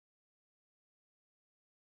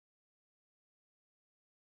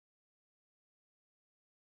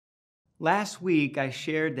Last week, I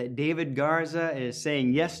shared that David Garza is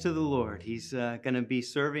saying yes to the Lord. He's going to be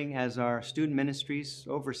serving as our student ministries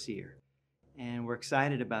overseer. And we're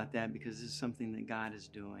excited about that because this is something that God is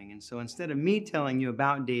doing. And so instead of me telling you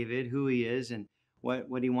about David, who he is, and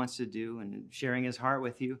what he wants to do, and sharing his heart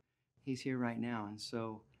with you, he's here right now. And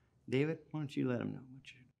so, David, why don't you let him know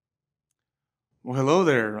what you... Well, hello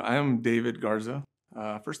there. I am David Garza.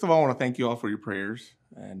 First of all, I want to thank you all for your prayers.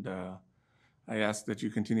 And I ask that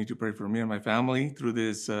you continue to pray for me and my family through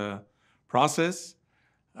this process.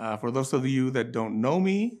 For those of you that don't know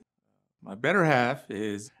me, my better half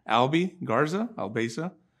is Albie Garza,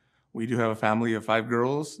 Albesa. We do have a family of 5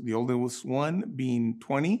 girls, the oldest one being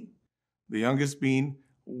 20, the youngest being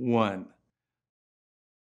 1.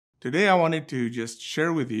 Today, I wanted to just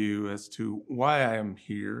share with you as to why I am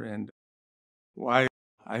here and why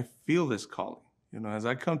I feel this calling. You know, as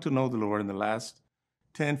I come to know the Lord in the last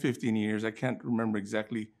 10, 15 years, I can't remember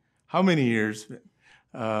exactly how many years.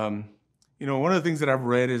 One of the things that I've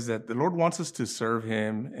read is that the Lord wants us to serve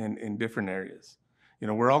Him in different areas. You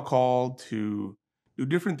know, we're all called to do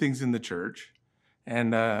different things in the church.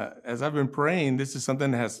 And as I've been praying, this is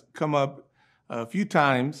something that has come up a few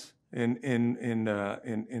times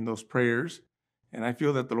in those prayers. And I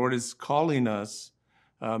feel that the Lord is calling us,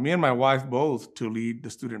 me and my wife both, to lead the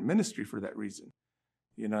student ministry for that reason.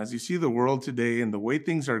 You know, as you see the world today and the way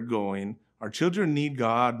things are going, our children need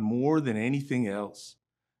God more than anything else.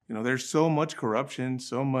 You know, there's so much corruption,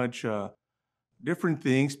 so much different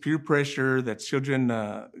things, peer pressure that children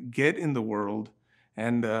get in the world.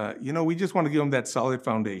 And, we just want to give them that solid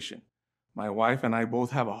foundation. My wife and I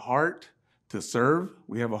both have a heart to serve.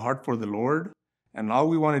 We have a heart for the Lord. And all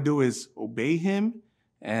we want to do is obey Him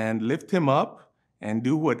and lift Him up and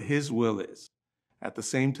do what His will is. At the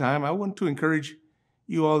same time, I want to encourage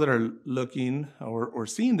you all that are looking or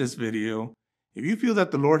seeing this video, if you feel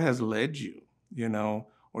that the Lord has led you,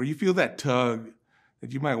 or you feel that tug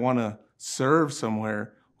that you might want to serve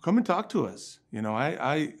somewhere, come and talk to us.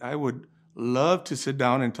 I would love to sit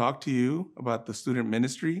down and talk to you about the student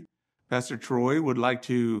ministry. Pastor Troy would like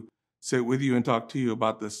to sit with you and talk to you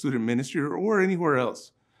about the student ministry or anywhere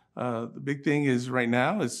else. The big thing is right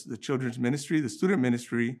now is the children's ministry, the student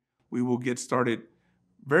ministry. We will get started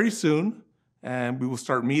very soon. And we will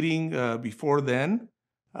start meeting before then.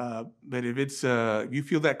 But if you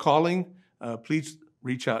feel that calling, please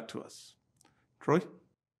reach out to us. Troy?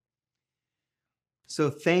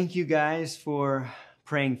 So thank you guys for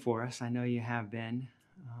praying for us. I know you have been.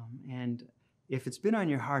 And if it's been on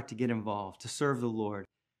your heart to get involved, to serve the Lord,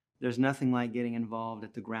 there's nothing like getting involved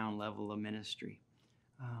at the ground level of ministry.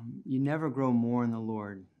 You never grow more in the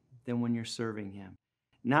Lord than when you're serving Him.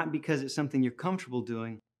 Not because it's something you're comfortable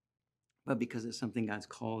doing, but because it's something God's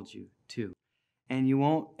called you to. And you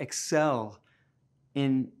won't excel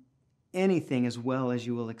in anything as well as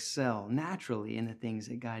you will excel naturally in the things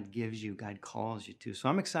that God gives you, God calls you to. So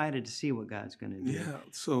I'm excited to see what God's going to do. Yeah,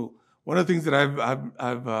 so one of the things that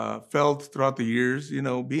I've felt throughout the years,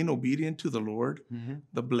 being obedient to the Lord,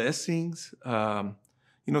 the blessings,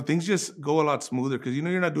 things just go a lot smoother because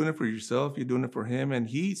you're not doing it for yourself, you're doing it for Him, and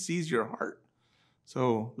He sees your heart.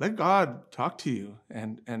 So let God talk to you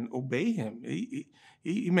and obey Him.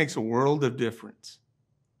 He makes a world of difference.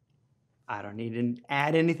 I don't need to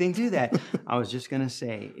add anything to that. I was just going to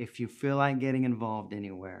say, if you feel like getting involved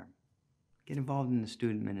anywhere, get involved in the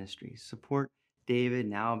student ministry. Support David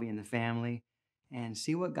and Albie and the family and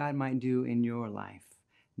see what God might do in your life.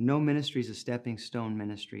 No ministry is a stepping stone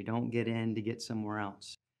ministry. Don't get in to get somewhere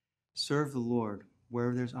else. Serve the Lord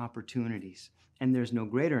wherever there's opportunities. And there's no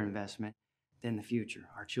greater investment than the future,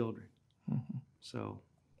 our children. So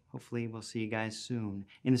hopefully we'll see you guys soon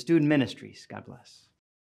in the student ministries. God bless.